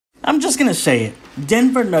I'm just going to say it.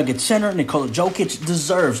 Denver Nuggets center Nikola Jokic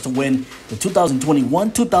deserves to win the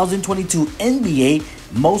 2021-2022 NBA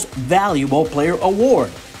Most Valuable Player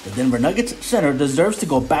Award. The Denver Nuggets center deserves to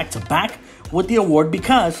go back-to-back with the award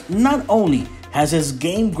because not only has his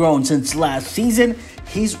game grown since last season,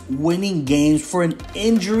 he's winning games for an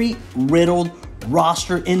injury-riddled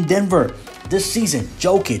roster in Denver. This season,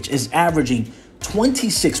 Jokic is averaging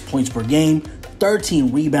 26 points per game,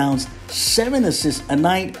 13 rebounds, 7 assists a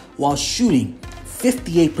night while shooting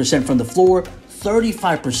 58% from the floor,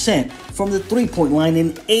 35% from the three-point line,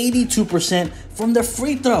 and 82% from the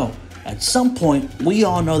free throw. At some point, we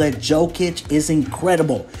all know that Jokic is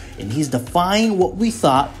incredible, and he's defying what we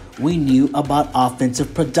thought we knew about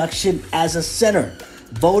offensive production as a center.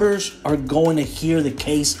 Voters are going to hear the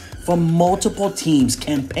case from multiple teams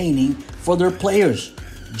campaigning for their players.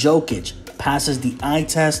 Jokic passes the eye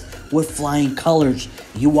test with flying colors.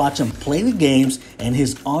 You watch him play the games and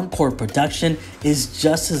his on-court production is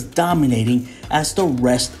just as dominating as the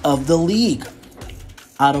rest of the league.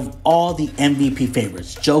 Out of all the MVP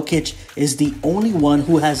favorites, Jokic is the only one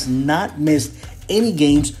who has not missed any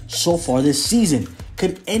games so far this season.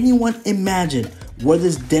 Could anyone imagine where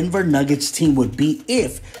this Denver Nuggets team would be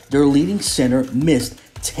if their leading center missed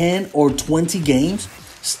 10 or 20 games?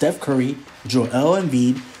 Steph Curry, Joel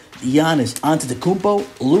Embiid, Giannis Antetokounmpo,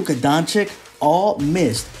 Luka Doncic all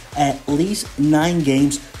missed at least 9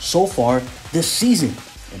 games so far this season.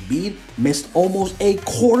 Embiid missed almost a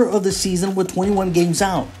quarter of the season with 21 games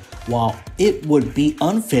out. While it would be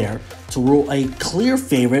unfair to rule a clear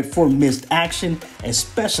favorite for missed action,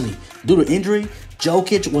 especially due to injury,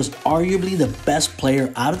 Jokic was arguably the best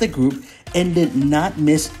player out of the group and did not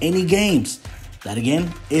miss any games. That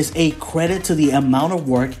again is a credit to the amount of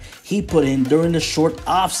work he put in during the short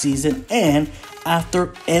offseason and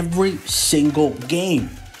after every single game.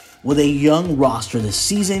 With a young roster this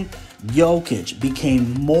season, Jokic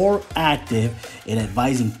became more active in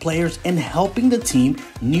advising players and helping the team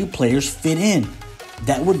new players fit in.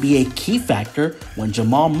 That would be a key factor when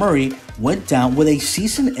Jamal Murray went down with a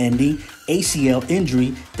season-ending ACL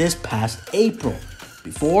injury this past April.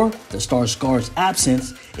 Before the star-scar's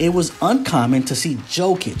absence, it was uncommon to see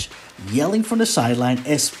Jokic yelling from the sideline,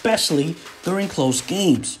 especially during close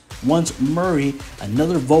games. Once Murray,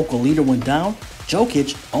 another vocal leader, went down,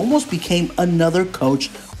 Jokic almost became another coach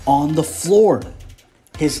on the floor.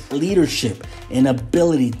 His leadership and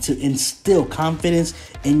ability to instill confidence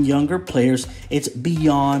in younger players, it's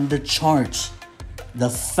beyond the charts. The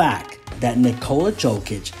fact that Nikola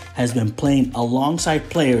Jokic has been playing alongside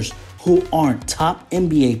players who aren't top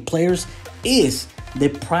NBA players is the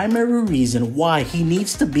primary reason why he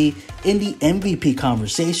needs to be in the MVP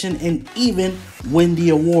conversation and even win the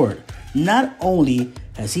award. Not only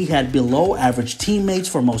has he had below average teammates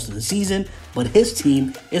for most of the season, but his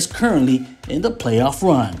team is currently in the playoff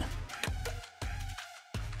run.